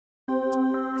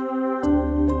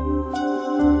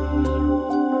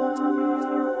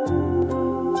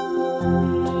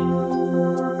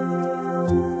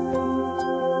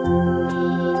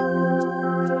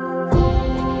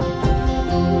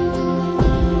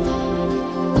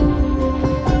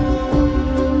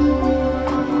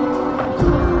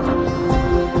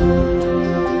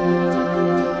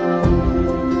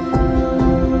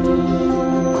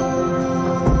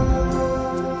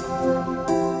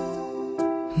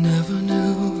Never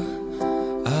knew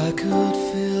I could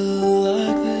feel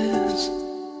like this,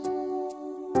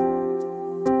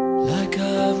 like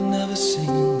I've never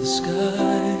seen the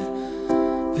sky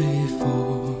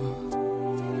before.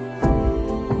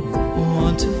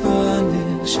 Want to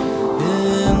vanish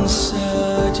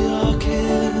inside your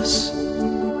kiss.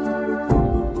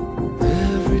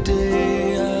 Every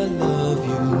day I love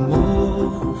you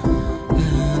more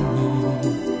and more.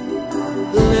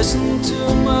 Listen to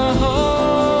my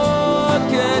heart,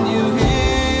 can you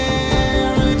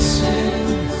hear it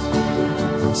sing?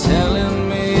 Telling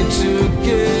me to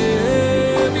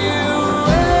give you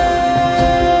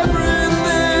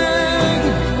everything.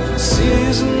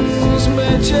 Seasons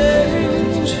may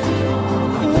change,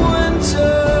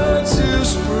 winter to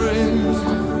spring,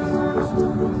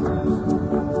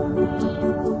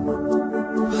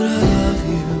 but I love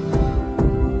you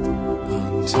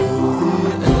until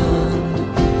the end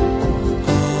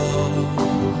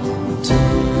of time.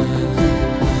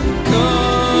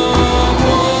 Come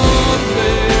walk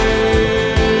me,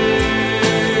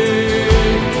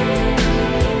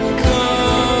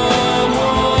 come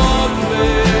walk me.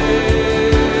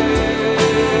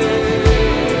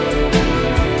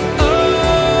 I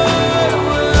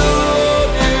will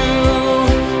love you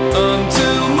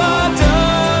until my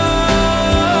dying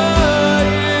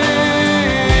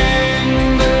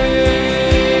day.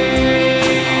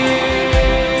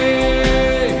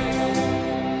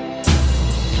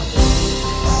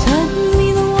 Suddenly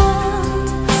the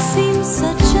world seems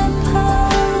such a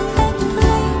perfect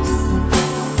place.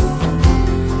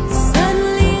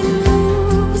 Suddenly it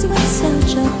moves with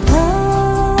such a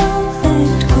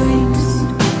perfect grace.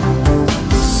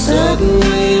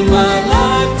 Suddenly my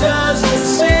life doesn't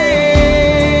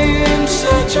seem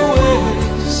such a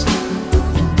waste.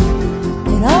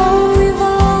 It all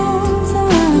revolves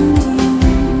around you.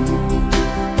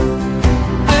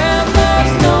 And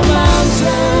there's no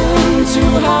mountain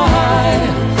too high,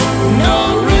 no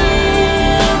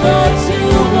river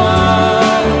too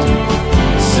wide.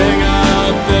 Sing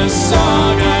out this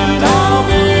song and I'll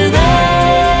be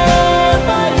there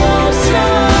by your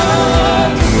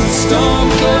side. Storm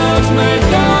clouds may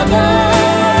gather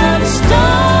and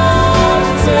stars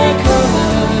take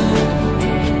collide,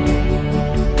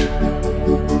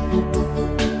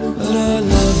 but I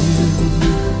love you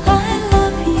I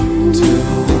love you till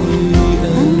the end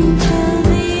until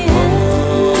the end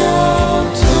of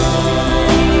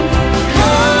time.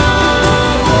 Come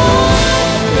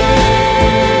walk me,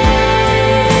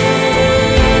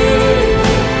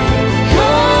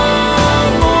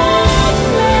 come walk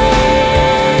me.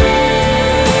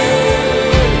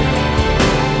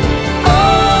 I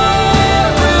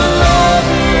will love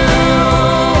you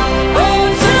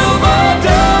until my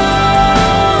dying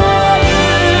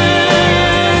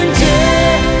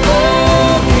day.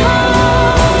 Oh,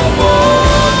 come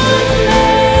walk me,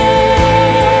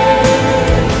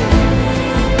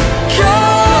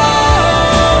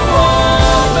 come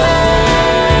walk me.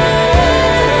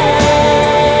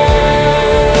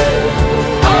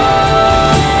 I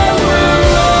will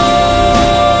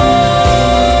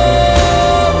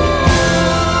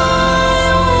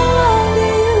love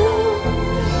you.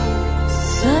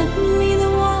 Suddenly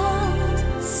the world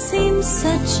seems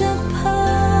such a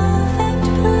perfect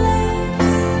place.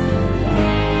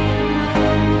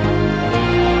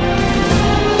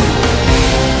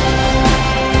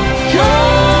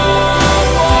 Come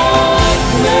walk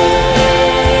me,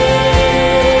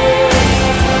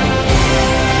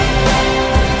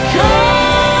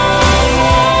 come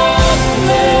walk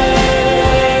me.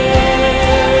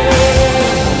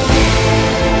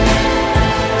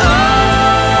 I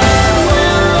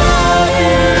will love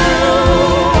you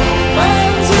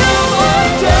until my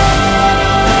dying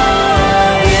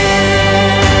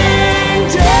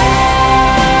day.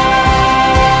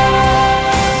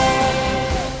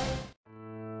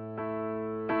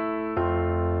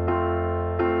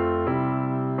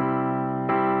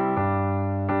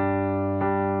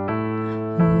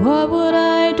 What would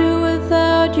I do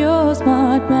without your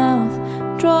smart mouth?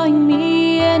 Drawing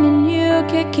me in and you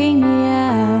kicking me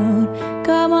out.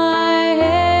 Got my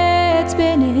head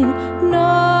spinning,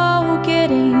 no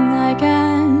kidding, I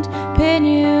can't pin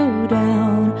you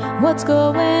down. What's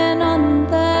going on in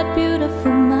that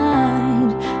beautiful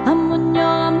mind? I'm on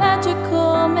your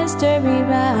magical mystery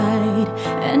ride,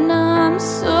 and I'm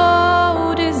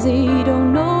so dizzy,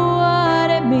 don't know what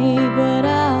it means, but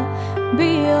I'll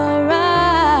be alright.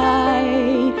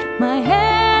 My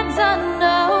head's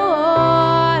underwater,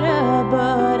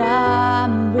 but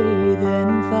I'm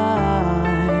breathing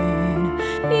fine.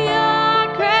 You're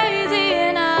crazy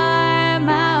and I'm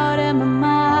out of my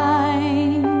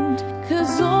mind,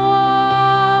 'cause all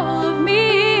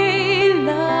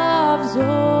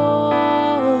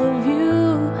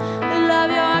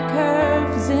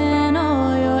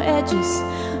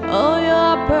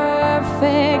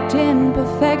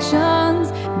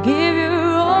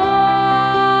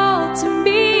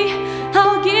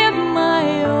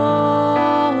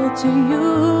to you.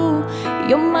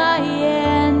 You're my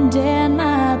end and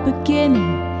my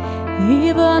beginning.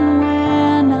 Even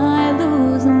when I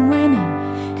lose, I'm winning.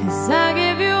 'Cause I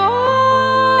give you all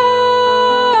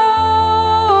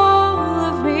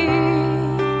of me,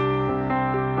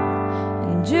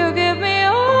 and you give me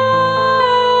all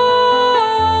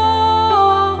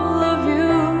of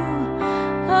you.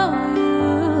 Oh, you.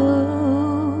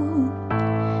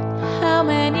 How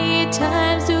many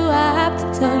times do I have to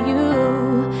tell you?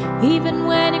 Even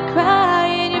when you're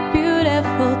crying, you're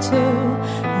beautiful too.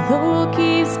 The world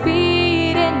keeps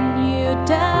beating you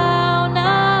down,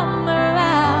 I'm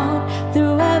around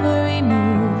through every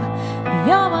move.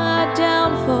 You're my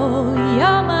downfall,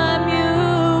 you're my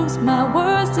muse, my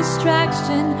worst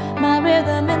distraction, my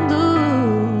rhythm and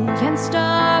blues. Can't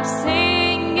stop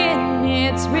singing,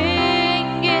 it's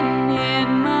ringing in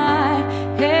my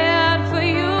head for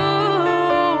you.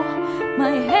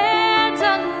 My head's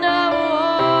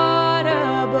underwater,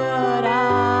 but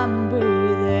I'm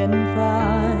breathing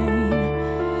fine.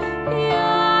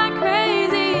 You're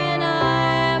crazy and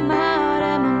I'm out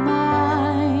of my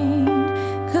mind.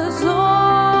 'Cause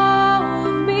all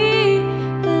of me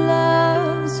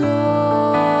loves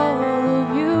all of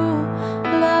you.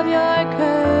 Love your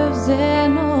curves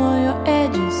and all your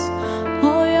edges,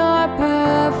 all your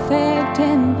perfect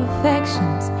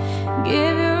imperfections.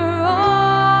 Give your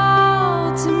all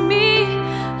to me,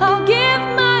 I'll give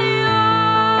my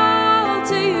all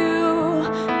to you.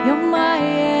 You're my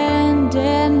end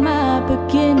and my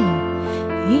beginning.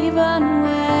 Even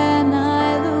when I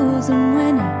lose, I'm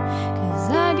winning. 'Cause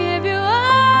I give you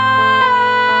all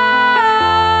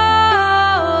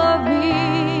of me,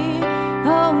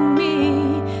 oh me,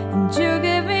 and you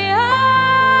give me all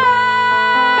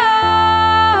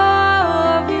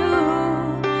of you,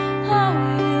 oh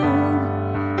you.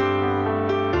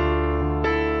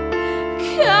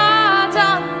 Cards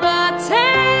on the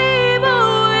table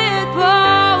with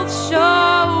both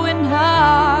showing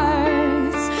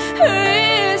hearts,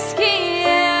 risky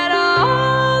it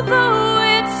although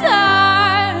it's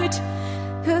hard.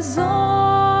 'Cause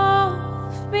all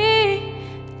of me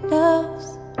loves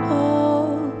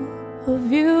all of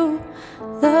you.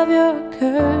 Love your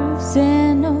curves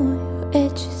and all your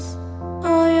edges,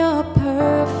 all your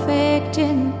perfect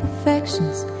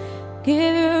imperfections.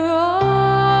 Give your all